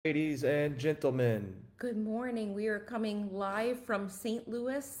Ladies and gentlemen, Good morning. We are coming live from St.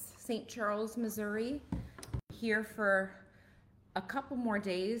 Louis, St. Charles, Missouri, here for a couple more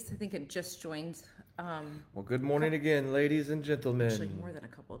days. I think it just joined. Um, well, good morning coup- again, ladies and Actually, gentlemen. more than a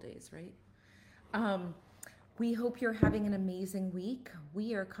couple days, right? Um, we hope you're having an amazing week.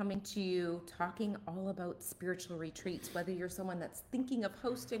 We are coming to you talking all about spiritual retreats, whether you're someone that's thinking of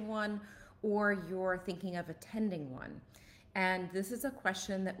hosting one or you're thinking of attending one. And this is a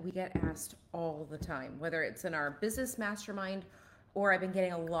question that we get asked all the time, whether it's in our business mastermind or I've been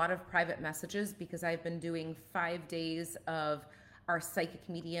getting a lot of private messages because I've been doing 5 days of our psychic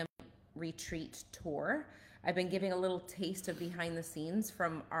medium retreat tour. I've been giving a little taste of behind the scenes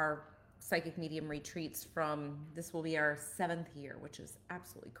from our psychic medium retreats from this will be our seventh year, which is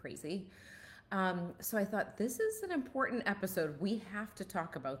absolutely crazy. So I thought this is an important episode. We have to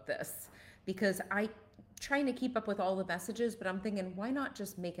talk about this because I trying to keep up with all the messages, but I'm thinking why not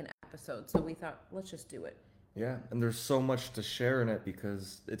just make an episode? So we thought let's just do it. Yeah, and there's so much to share in it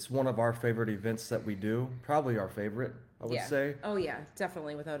because it's one of our favorite events that we do. Probably our favorite, I would Yeah. say. Oh yeah,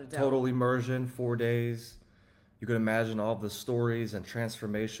 definitely without a doubt. Total immersion, 4 days. You can imagine all the stories and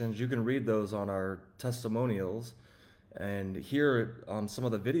transformations. You can read those on our testimonials and hear some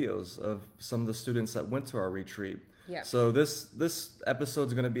of the videos of some of the students that went to our retreat. Yeah. So this episode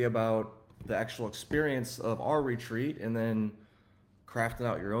is going to be about the actual experience of our retreat and then crafting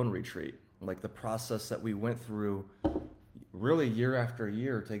out your own retreat, like the process that we went through really year after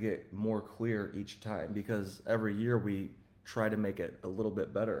year to get more clear each time because every year we try to make it a little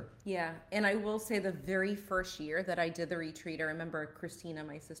bit better. Yeah, and I will say the very first year that I did the retreat, I remember Christina,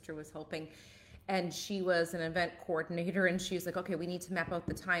 my sister, was helping, and she was an event coordinator, and she was like, "Okay, we need to map out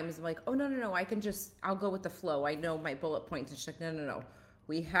the times." I'm like, "Oh no, no, no! I'll go with the flow. I know my bullet points." And she's like, "No, no, no!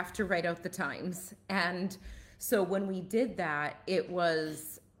 We have to write out the times." And so when we did that, it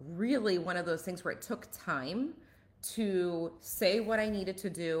was really one of those things where it took time to say what I needed to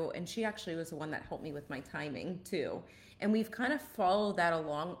do. And she actually was the one that helped me with my timing too. And we've kind of followed that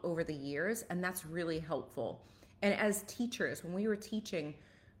along over the years, and that's really helpful. And as teachers, when we were teaching,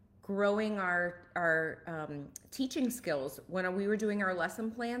 growing our teaching skills, when we were doing our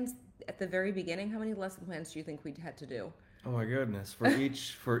lesson plans at the very beginning, how many lesson plans do you think we had to do? Oh my goodness! For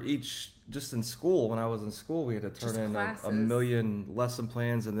each, just in school, when I was in school, we had to turn Just in a classes. million lesson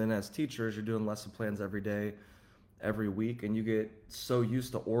plans, and then as teachers, you're doing lesson plans every day, every week, and you get so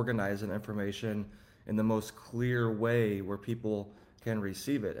used to organizing information in the most clear way where people can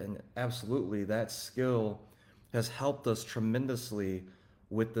receive it. And absolutely, that skill has helped us tremendously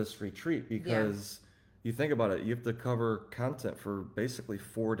with this retreat Yeah. because you think about it, you have to cover content for basically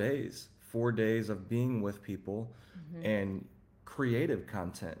 4 days, 4 days of being with people Mm-hmm. and creative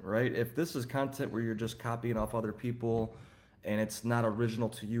content, right? If this is content where you're just copying off other people and it's not original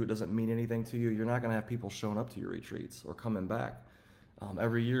to you, it doesn't mean anything to you, you're not going to have people showing up to your retreats or coming back.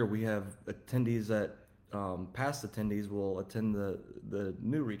 Every year we have attendees that past attendees will attend the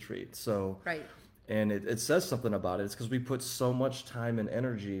new retreat. So, Right. and it says something about it. It's because we put so much time and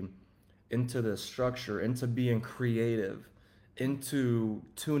energy into this structure, into being creative, into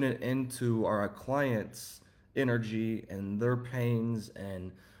tuning into our clients' energy and their pains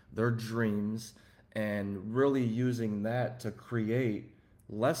and their dreams, and really using that to create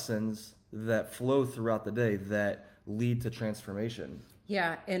lessons that flow throughout the day that lead to transformation.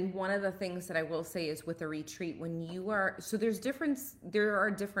 Yeah, and one of the things that I will say is with a retreat, when you are so there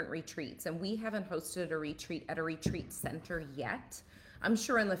are different retreats, and we haven't hosted a retreat at a retreat center yet. I'm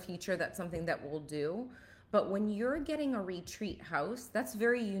sure in the future that's something that we'll do. But when you're getting a retreat house, that's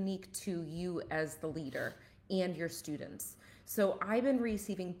very unique to you as the leader and your students. So I've been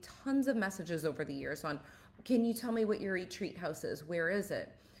receiving tons of messages over the years on, can you tell me what your retreat house is? Where is it?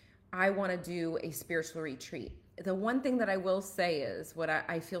 I want to do a spiritual retreat. The one thing that I will say is what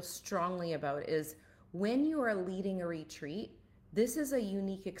I feel strongly about is when you are leading a retreat, this is a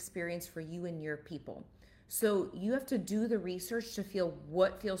unique experience for you and your people. So you have to do the research to feel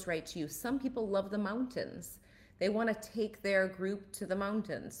what feels right to you. Some people love the mountains, they want to take their group to the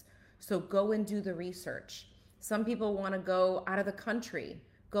mountains. So go and do the research. Some people want to go out of the country.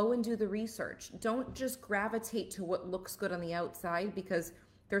 Go and do the research. Don't just gravitate to what looks good on the outside because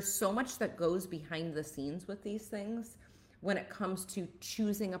there's so much that goes behind the scenes with these things when it comes to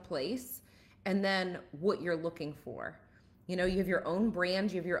choosing a place and then what you're looking for. You know, you have your own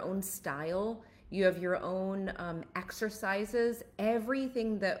brand, you have your own style, you have your own exercises.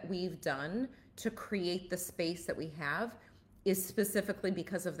 Everything that we've done to create the space that we have is specifically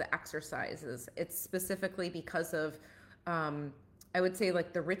because of the exercises. It's specifically because of, I would say,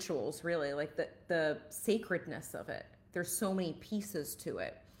 like the rituals, really, like the sacredness of it. There's so many pieces to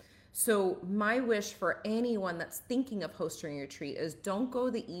it. So, my wish for anyone that's thinking of hosting a retreat is don't go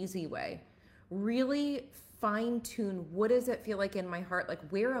the easy way. Really fine tune, what does it feel like in my heart? Like,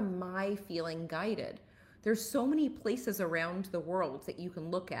 where am I feeling guided? There's so many places around the world that you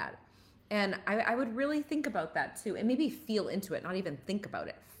can look at. And I would really think about that too, and maybe feel into it, not even think about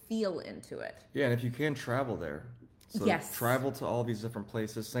it, feel into it. Yeah, and if you can travel there, so Yes, travel to all these different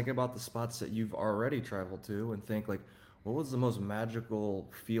places. Think about the spots that you've already traveled to, and think like, what was the most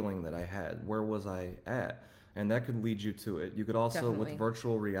magical feeling that I had? Where was I at? And that could lead you to it. You could also, with definitely.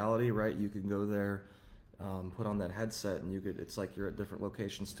 virtual reality, right? You can go there, put on that headset, and you could. It's like you're at different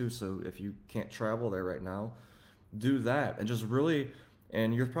locations too. So if you can't travel there right now, do that and just really.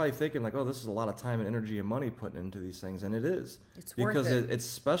 And you're probably thinking like, oh, this is a lot of time and energy and money putting into these things, and it is It's worth because it. it's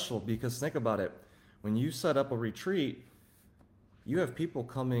special. Because think about it, when you set up a retreat, you have people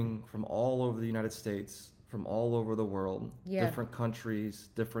coming from all over the United States, from all over the world, Yeah, different countries,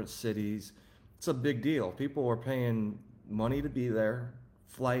 different cities. It's a big deal. People are paying money to be there,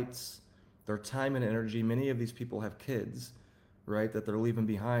 flights, their time and energy. Many of these people have kids, right, that they're leaving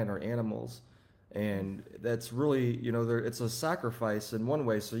behind or animals. And that's really, it's a sacrifice in one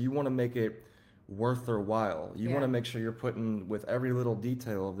way. So you want to make it worth their while. You want yeah, to make sure you're putting, with every little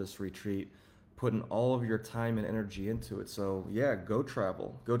detail of this retreat, putting all of your time and energy into it. So yeah, go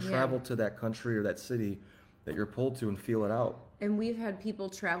travel. Go yeah. travel to that country or that city that you're pulled to and feel it out. And we've had people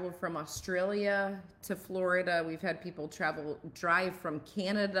travel from Australia to Florida. We've had people drive from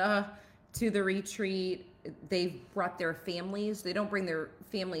Canada to the retreat. They've brought their families. They don't bring their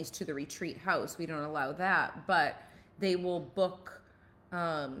families to the retreat house. We don't allow that, but they will book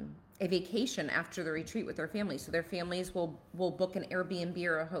a vacation after the retreat with their families. So their families will book an Airbnb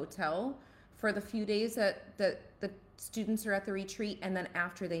or a hotel for the few days that the students are at the retreat, and then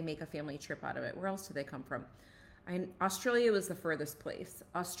after they make a family trip out of it. Where else do they come from? Australia was the furthest place.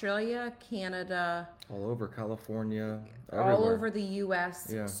 Australia, Canada, All over California, all everywhere. over the US.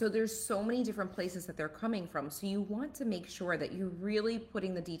 Yeah. So there's so many different places that they're coming from. So you want to make sure that you're really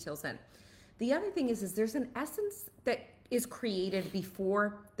putting the details in. The other thing is there's an essence that is created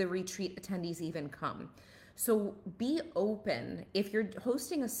before the retreat attendees even come. So be open. If you're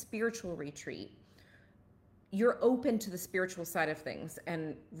hosting a spiritual retreat, you're open to the spiritual side of things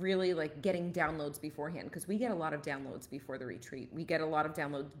and really like getting downloads beforehand, because we get a lot of downloads before the retreat. We get a lot of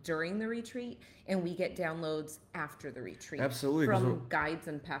downloads during the retreat, and we get downloads after the retreat Absolutely. from guides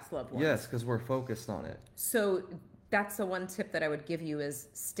and past loved ones. Yes, because we're focused on it. So that's the one tip that I would give you is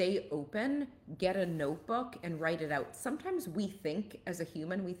stay open, get a notebook and write it out. Sometimes we think as a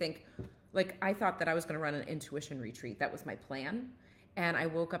human, we think like I thought that I was going to run an intuition retreat. That was my plan. And I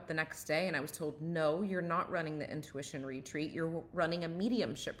woke up the next day and I was told, no, you're not running the intuition retreat. You're running a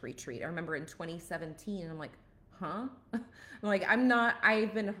mediumship retreat. I remember in 2017, and I'm like, huh? I'm like,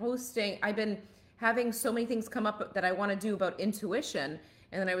 I've been having so many things come up that I want to do about intuition.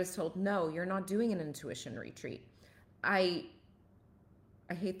 And then I was told, no, you're not doing an intuition retreat. I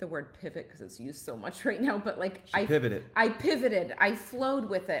I hate the word pivot because it's used so much right now, but like She pivoted. I pivoted. I flowed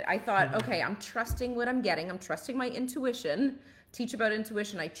with it. I thought, okay, I'm trusting what I'm getting. I'm trusting my intuition. Teach about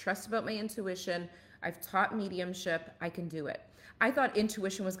intuition. I trust about my intuition. I've taught mediumship. I can do it. I thought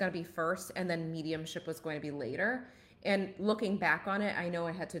intuition was going to be first and then mediumship was going to be later. And looking back on it, I know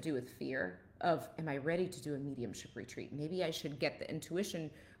it had to do with fear of, am I ready to do a mediumship retreat? Maybe I should get the intuition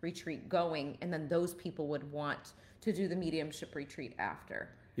retreat going, and then those people would want to do the mediumship retreat after.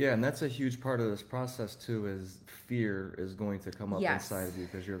 Yeah, and that's a huge part of this process too. Is fear is going to come up inside Yes. of you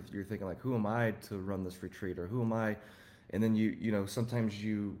because you're thinking like, who am I to run this retreat, or who am I? And then sometimes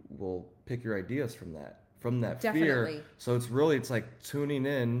you will pick your ideas from that fear. Definitely. So it's like tuning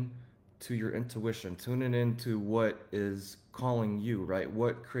in to your intuition, tuning into what is calling you, right?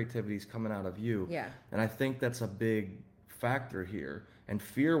 What creativity is coming out of you. Yeah. And I think that's a big factor here. And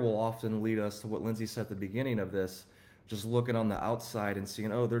fear will often lead us to what Lindsay said at the beginning of this, just looking on the outside and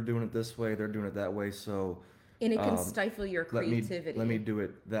seeing, oh, they're doing it this way, they're doing it that way, so And it can um, stifle your let me creativity. let me do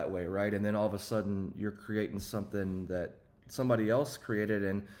it that way, right? And then all of a sudden you're creating something that somebody else created,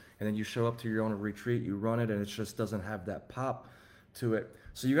 and then you show up to your own retreat, you run it, and it just doesn't have that pop to it.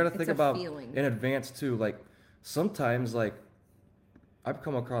 So you got to It's think a about feeling. in advance too. Like sometimes, like I've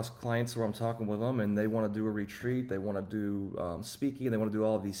come across clients where I'm talking with them and they want to do a retreat, they want to do speaking, they want to do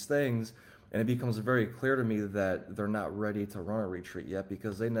all of these things. And it becomes very clear to me that they're not ready to run a retreat yet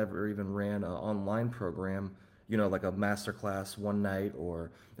because they never even ran an online program, like a master class one night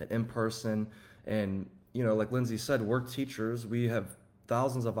or an in-person. And, like Lindsay said, we're teachers. We have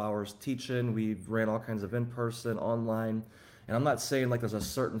thousands of hours teaching. We've ran all kinds of in-person, online. And I'm not saying like there's a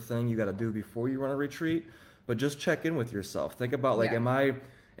certain thing you got to do before you run a retreat, but just check in with yourself. Think about like,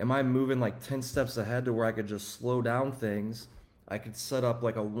 Yeah. Am I moving like 10 steps ahead to where I could just slow down things? I could set up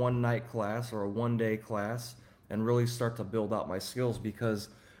like a one night class or a 1 day class and really start to build out my skills, because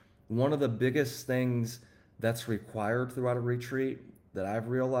one of the biggest things that's required throughout a retreat that I've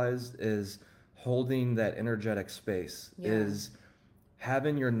realized is holding that energetic space, Yeah. is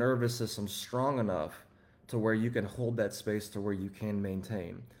having your nervous system strong enough to where you can hold that space to where you can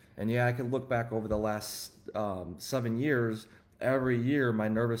maintain. And yeah, I can look back over the last 7 years. Every year, my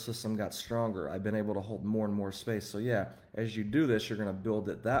nervous system got stronger. I've been able to hold more and more space. So yeah, as you do this, you're going to build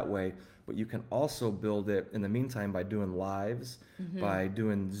it that way. But you can also build it in the meantime by doing lives, Mm-hmm. by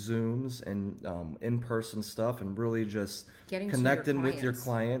doing Zooms and in-person stuff, and really just Getting to your connecting with your clients.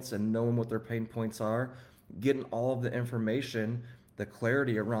 clients and knowing what their pain points are, getting all of the information, the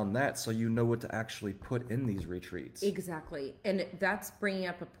clarity around that, so you know what to actually put in these retreats. Exactly. And that's bringing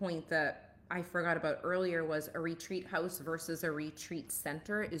up a point that I forgot about earlier, was a retreat house versus a retreat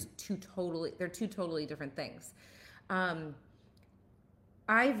center is they're two totally different things. Um,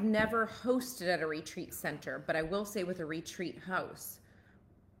 I've never hosted at a retreat center, but I will say with a retreat house,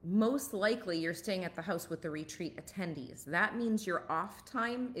 most likely you're staying at the house with the retreat attendees. That means your off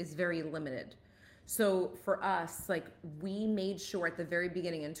time is very limited. So for us, like, we made sure at the very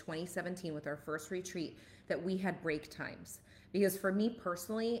beginning in 2017 with our first retreat that we had break times. Because for me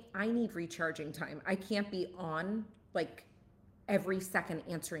personally, I need recharging time. I can't be on like every second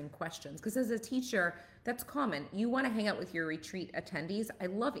answering questions, because as a teacher, that's common. You want to hang out with your retreat attendees. I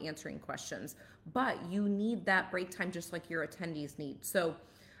love answering questions, but you need that break time just like your attendees need. So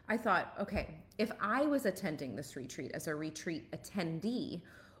I thought, okay, if I was attending this retreat as a retreat attendee,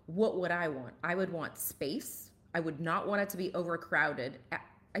 what would I want? I would want space. I would not want it to be overcrowded.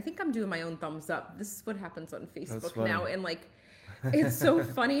 I think I'm doing my own thumbs up. This is what happens on That's Facebook funny. now. And like, it's so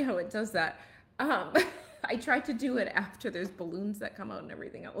funny how it does that. Um, I try to do it after there's balloons that come out and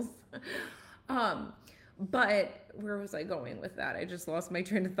everything else. Um, but where was I going with that? I just lost my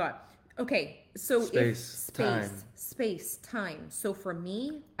train of thought. Okay, so if Space, time. space, time. So for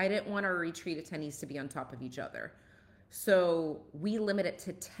me, I didn't want our retreat attendees to be on top of each other. So we limit it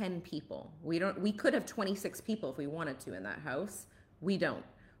to 10 people. We could have 26 people if we wanted to in that house. We don't.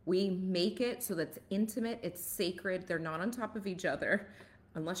 We make it so that's intimate, it's sacred. They're not on top of each other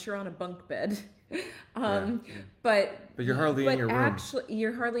unless you're on a bunk bed. Yeah. Um, but But you're hardly in your room. actually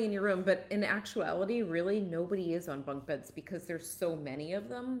you're hardly in your room, but in actuality, really nobody is on bunk beds because there's so many of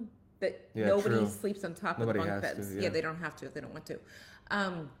them that Yeah, nobody true. sleeps on top Nobody of bunk has to, beds. yeah. Yeah, they don't have to if they don't want to.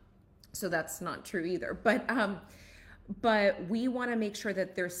 Um, so that's not true either. But we want to make sure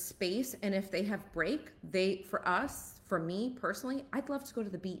that there's space, and if they have break, for me personally, I'd love to go to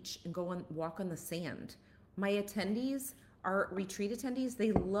the beach and walk on the sand. My attendees, our retreat attendees,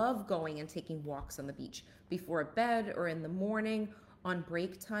 they love going and taking walks on the beach before bed or in the morning on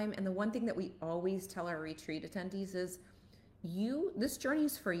break time. And the one thing that we always tell our retreat attendees is, this journey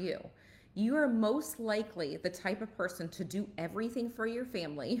is for you. You are most likely the type of person to do everything for your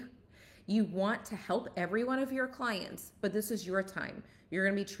family. You want to help every one of your clients, but this is your time. You're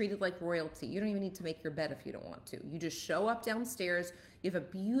going to be treated like royalty. You don't even need to make your bed if you don't want to. You just show up downstairs. You have a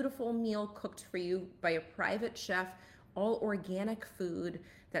beautiful meal cooked for you by a private chef, all organic food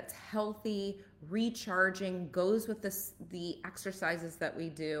that's healthy, recharging, goes with the exercises that we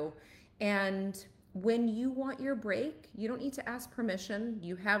do. And when you want your break, you don't need to ask permission.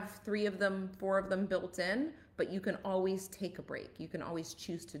 You have 4 of them built in, but you can always take a break. You can always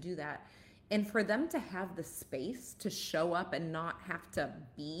choose to do that. And for them to have the space to show up and not have to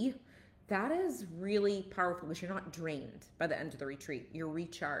that is really powerful, because you're not drained by the end of the retreat. You're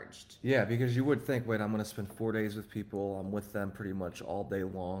recharged. Yeah, because you would think, wait, I'm going to spend 4 days with people. I'm with them pretty much all day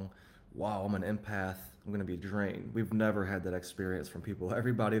long. Wow, I'm an empath. I'm going to be drained. We've never had that experience from people.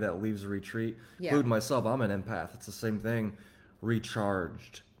 Everybody that leaves a retreat, Yeah. including myself, I'm an empath. It's the same thing,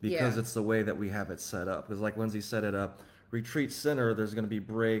 recharged, because Yeah. it's the way that we have it set up. Because like Lindsay said, at a retreat center, there's going to be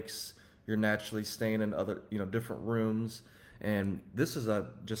breaks. You're naturally staying in other, different rooms. And this is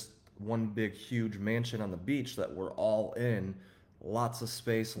just one big, huge mansion on the beach that we're all in. Lots of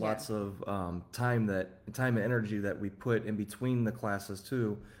space, Yeah. lots of time and energy that we put in between the classes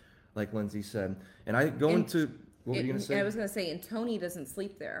too, like Lindsay said. And I go And into what were you gonna I say? was gonna say, and Tony doesn't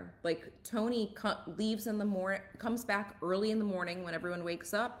sleep there. Like, Tony leaves in the morning, comes back early in the morning when everyone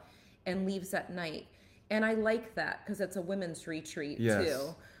wakes up, and leaves at night. And I like that because it's a women's retreat Yes,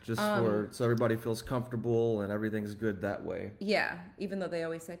 too. just so everybody feels comfortable and everything's good that way. Yeah, even though they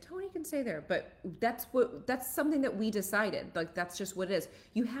always say Tony can stay there, but that's something that we decided. Like, that's just what it is.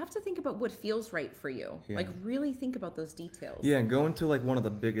 You have to think about what feels right for you. Yeah. Like, really think about those details. Yeah, and going to like one of the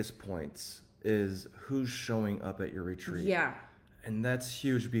biggest points is who's showing up at your retreat. Yeah. And that's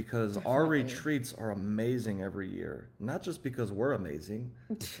huge because our Definitely. retreats are amazing every year. Not just because we're amazing.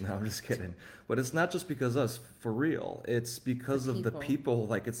 No, I'm just kidding. But it's not just because us, for real. It's The because of the people. people,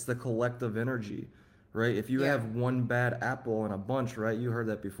 like it's the collective energy, right? If you Yeah. have one bad apple in a bunch, right? You heard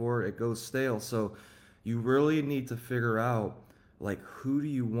that before, it goes stale. So you really need to figure out like who do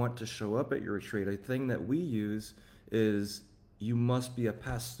you want to show up at your retreat? A thing that we use is you must be a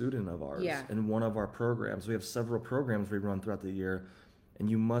past student of ours Yeah. in one of our programs. We have several programs we run throughout the year, and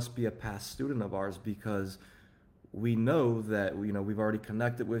you must be a past student of ours because we know that we've already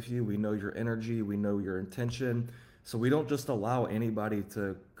connected with you. We know your energy. We know your intention. So we don't just allow anybody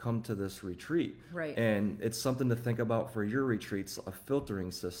to come to this retreat. Right. And it's something to think about for your retreats, a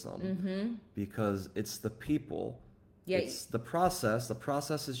filtering system, Mm-hmm. because it's the people, Yeah. it's the process. The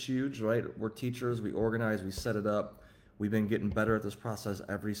process is huge, right? We're teachers, we organize, we set it up. We've been getting better at this process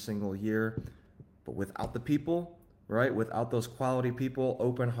every single year. But without the people, right? Without those quality people,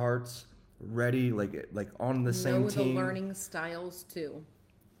 open hearts, ready, like on the same Know the team, learning styles too.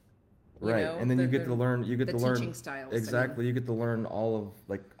 You right? know, And then you get the to learn teaching styles. I mean, exactly. You get to learn all of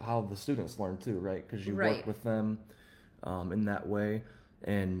like how the students learn too, right? Because you work right. with them in that way,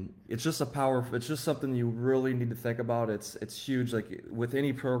 and it's just a power. It's just something you really need to think about. It's huge. Like with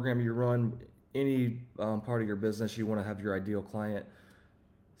any program you run, any part of your business, you want to have your ideal client,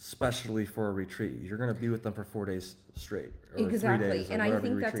 especially for a retreat. You're going to be with them for 4 days straight, or three Exactly. days, or And I whatever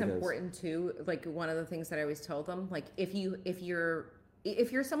your think that's retreat is. important too. Like one of the things that I always tell them, like if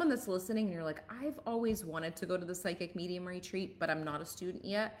you're someone that's listening and you're like, I've always wanted to go to the psychic medium retreat, but I'm not a student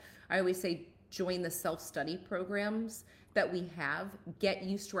yet. I always say join the self-study programs that we have. Get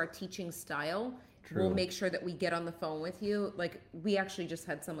used to our teaching style. We'll True. make sure that we get on the phone with you. Like we actually just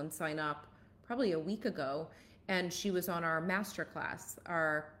had someone sign up probably a week ago, and she was on our master class,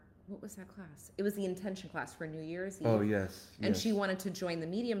 our what was that class? It was the intention class for New Year's Oh Eve. yes, And she yes. wanted to join the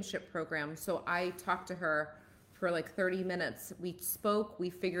mediumship program. So I talked to her for like 30 minutes. We spoke, we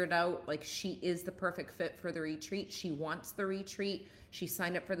figured out like she is the perfect fit for the retreat. She wants the retreat. She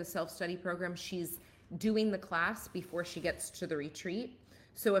signed up for the self study program. She's doing the class before she gets to the retreat.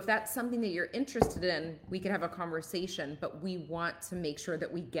 So if that's something that you're interested in, we could have a conversation, but we want to make sure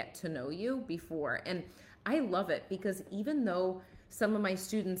that we get to know you before. And I love it because even though some of my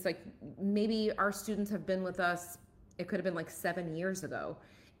students, like maybe our students have been with us, it could have been like 7 years ago,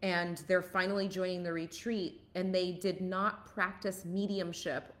 and they're finally joining the retreat and they did not practice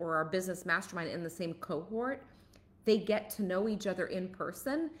mediumship or our business mastermind in the same cohort, they get to know each other in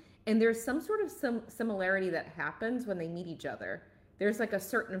person, and there's some sort of similarity that happens when they meet each other. There's like a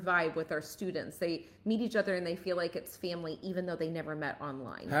certain vibe with our students. They meet each other and they feel like it's family even though they never met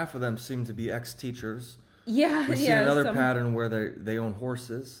online. Half of them seem to be ex-teachers. Yeah, We've seen yeah, another some pattern where they own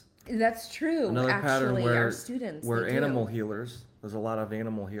horses. that's true. Another pattern Actually, our students, they where animal do. healers. There's a lot of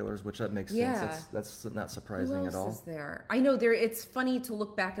animal healers, which that makes sense. Yeah. That's not Who surprising at else is all. there? I know there. It's funny to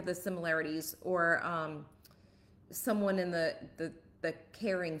look back at the similarities, or someone in the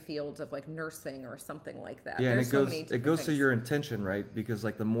caring field of like nursing or something like that. Yeah, and There's so many it different goes to things. your intention, right? Because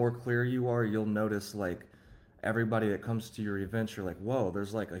like the more clear you are, you'll notice like everybody that comes to your events, you're like, whoa,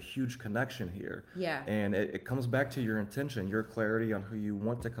 there's like a huge connection here. Yeah. And it comes back to your intention, your clarity on who you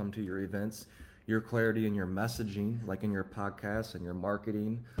want to come to your events, your clarity in your messaging, like in your podcasts and your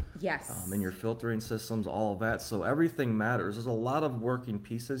marketing, Yes. and your filtering systems, all of that. So everything matters. There's a lot of working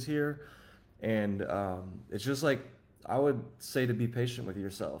pieces here. And it's just like, I would say to be patient with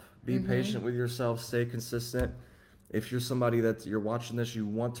yourself. Be patient with yourself, stay consistent. If you're somebody that you're watching this, you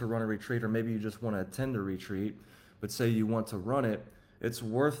want to run a retreat, or maybe you just want to attend a retreat, but say you want to run it, it's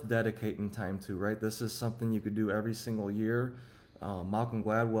worth dedicating time to, right? This is something you could do every single year. Malcolm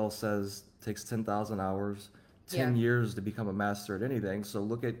Gladwell says it takes 10,000 hours, Yeah. 10 years to become a master at anything. So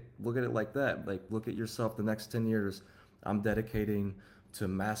look at it like that. Like look at yourself the next 10 years. I'm dedicating to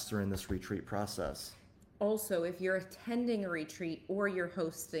mastering this retreat process. Also, if you're attending a retreat or you're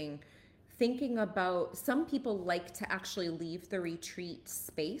hosting, thinking about some people like to actually leave the retreat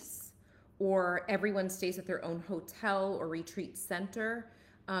space, or everyone stays at their own hotel or retreat center,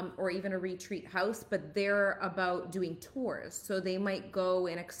 or even a retreat house, but they're about doing tours. So they might go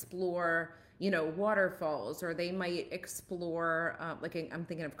and explore, waterfalls, or they might explore, I'm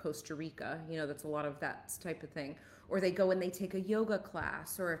thinking of Costa Rica, that's a lot of that type of thing. Or they go and they take a yoga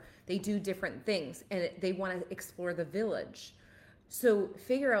class, or they do different things, and they want to explore the village. So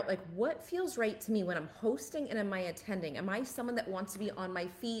figure out like what feels right to me when I'm hosting and am I attending? Am I someone that wants to be on my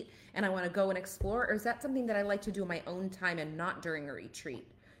feet and I want to go and explore? Or is that something that I like to do in my own time and not during a retreat?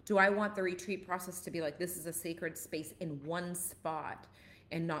 Do I want the retreat process to be like this is a sacred space in one spot?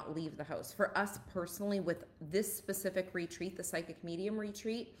 and not leave the house. For us personally, with this specific retreat, the Psychic Medium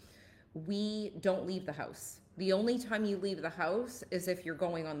retreat, we don't leave the house. The only time you leave the house is if you're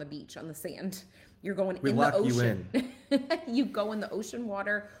going on the beach, on the sand. You're going We in the lock you ocean. in. You go in the ocean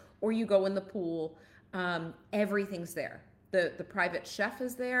water or you go in the pool. Everything's there. The private chef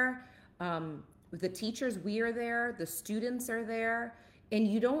is there. The teachers, we are there. The students are there. And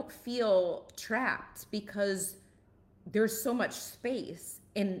you don't feel trapped because there's so much space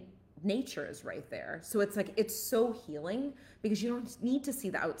and nature is right there. So it's like, it's so healing because you don't need to see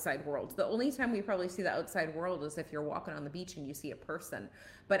the outside world. The only time we probably see the outside world is if you're walking on the beach and you see a person.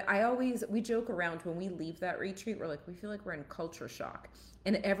 But we joke around when we leave that retreat, we're like, we feel like we're in culture shock.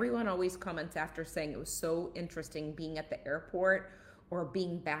 And everyone always comments after saying it was so interesting being at the airport or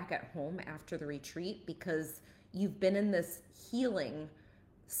being back at home after the retreat because you've been in this healing,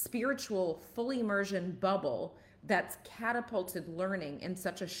 spiritual, full immersion bubble that's catapulted learning in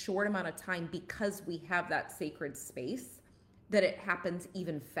such a short amount of time because we have that sacred space that it happens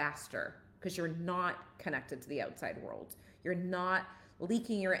even faster because you're not connected to the outside world. You're not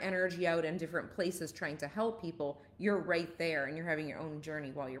leaking your energy out in different places trying to help people. You're right there and you're having your own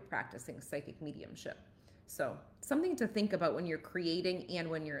journey while you're practicing psychic mediumship. So something to think about when you're creating and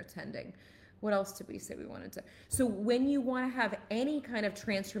when you're attending. What else did we say we wanted to? So when you want to have any kind of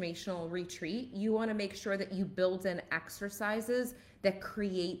transformational retreat, you want to make sure that you build in exercises that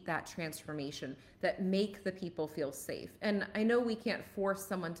create that transformation, that make the people feel safe. And I know we can't force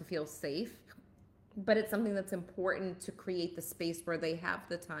someone to feel safe, but it's something that's important to create the space where they have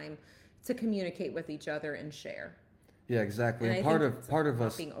the time to communicate with each other and share. Yeah, exactly. And And I part think of it's part of not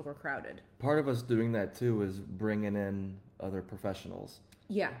us being overcrowded. part of us doing that too is bringing in other professionals.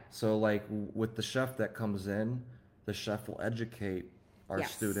 Yeah. So like with the chef that comes in, the chef will educate our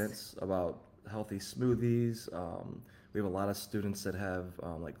Yes. students about healthy smoothies. We have a lot of students that have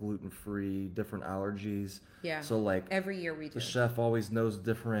like gluten-free, different allergies. Yeah. So like Every year we do. the chef always knows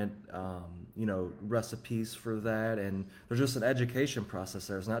different, recipes for that, and there's just an education process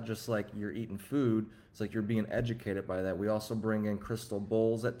there. It's not just like you're eating food; it's like you're being educated by that. We also bring in crystal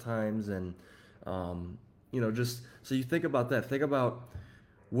bowls at times, and just so you think about that. Think about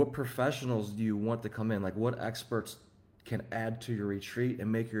what professionals do you want to come in? Like what experts can add to your retreat and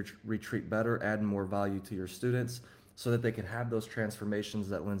make your retreat better, add more value to your students, so that they can have those transformations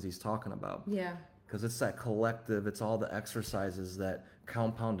that Lindsay's talking about. Yeah. Because it's that collective, it's all the exercises that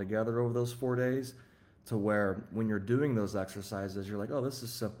compound together over those 4 days to where when you're doing those exercises, you're like, oh, this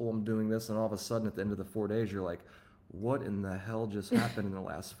is simple, I'm doing this. And all of a sudden at the end of the 4 days, you're like, what in the hell just happened in the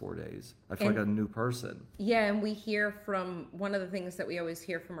last 4 days? I feel like a new person. Yeah, and we hear from one of the things that we always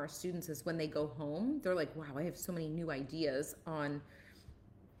hear from our students is when they go home, they're like, wow, I have so many new ideas on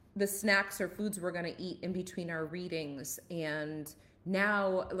the snacks or foods we're going to eat in between our readings. And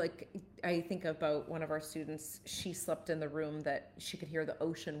now, like, I think about one of our students, she slept in the room that she could hear the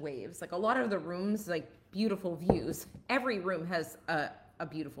ocean waves. Like, a lot of the rooms, like, beautiful views. Every room has a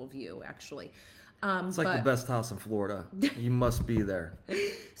beautiful view, actually. It's like the best house in Florida. You must be there.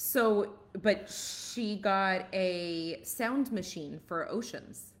 So, but she got a sound machine for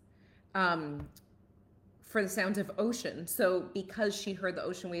oceans. For the sound of ocean. So because she heard the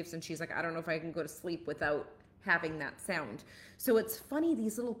ocean waves and she's like, I don't know if I can go to sleep without having that sound. So it's funny,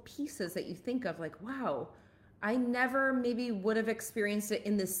 these little pieces that you think of like, wow, I never maybe would have experienced it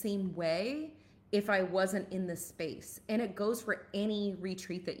in the same way if I wasn't in this space. And it goes for any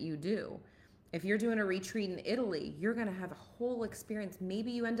retreat that you do. If you're doing a retreat in Italy, you're going to have a whole experience.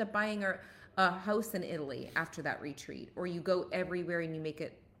 Maybe you end up buying a house in Italy after that retreat, or you go everywhere and you make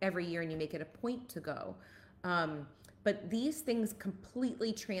it every year and you make it a point to go. But these things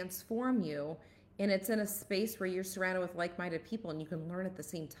completely transform you, and it's in a space where you're surrounded with like-minded people and you can learn at the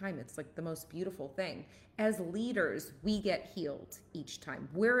same time. It's like the most beautiful thing. As leaders, we get healed each time.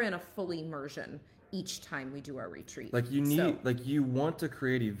 We're in a full immersion each time we do our retreat. Like you want to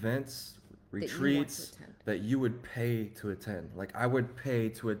create events, retreats that you would pay to attend. Like I would pay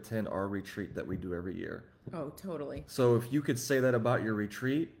to attend our retreat that we do every year. Oh, totally. So if you could say that about your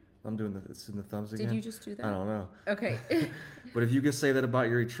retreat, it's in the thumbs again. Did you just do that? I don't know. Okay. But if you could say that about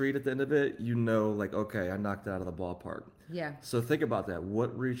your retreat at the end of it, like, okay, I knocked it out of the ballpark. Yeah. So think about that.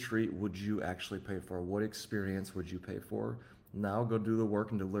 What retreat would you actually pay for? What experience would you pay for? Now go do the work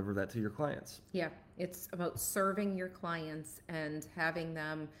and deliver that to your clients. Yeah. It's about serving your clients and having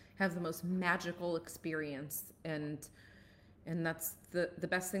them have the most magical experience, and that's the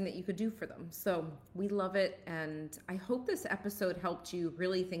best thing that you could do for them. So we love it, and I hope this episode helped you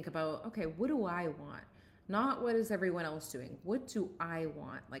really think about, okay, what do I want? Not what is everyone else doing? What do I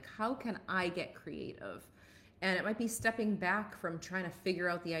want? Like, how can I get creative? And it might be stepping back from trying to figure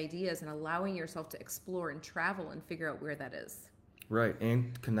out the ideas and allowing yourself to explore and travel and figure out where that is. Right,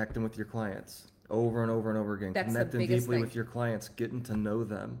 and connecting with your clients over and over and over again. That's the Connecting biggest deeply thing. with your clients, getting to know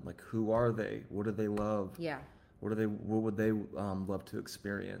them. Like, who are they? What do they love? Yeah. What would they love to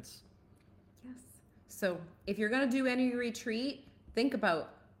experience? Yes. So if you're going to do any retreat, think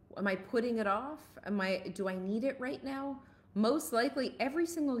about, am I putting it off? Do I need it right now? Most likely every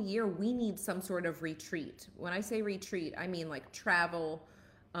single year we need some sort of retreat. When I say retreat, I mean like travel,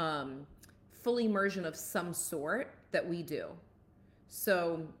 full immersion of some sort that we do.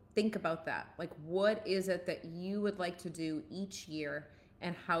 So think about that. Like, what is it that you would like to do each year,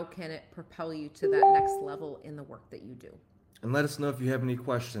 and how can it propel you to that next level in the work that you do? And let us know if you have any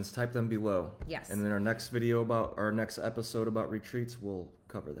questions. Type them below. Yes. And then our next episode about retreats, we'll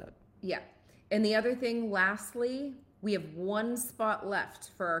cover that. Yeah. And the other thing, lastly, we have one spot left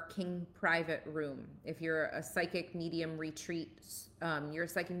for our King private room. If you're a psychic medium retreat, you're a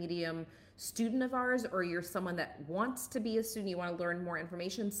psychic medium student of ours, or you're someone that wants to be a student, you want to learn more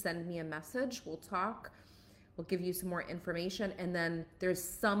information, send me a message. We'll talk. We'll give you some more information. And then there's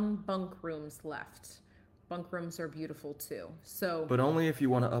some bunk rooms left. Bunk rooms are beautiful too. So, But only if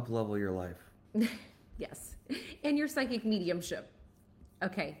you want to up-level your life. yes. And your psychic mediumship.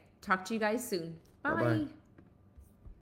 Okay. Talk to you guys soon. Bye. Bye-bye.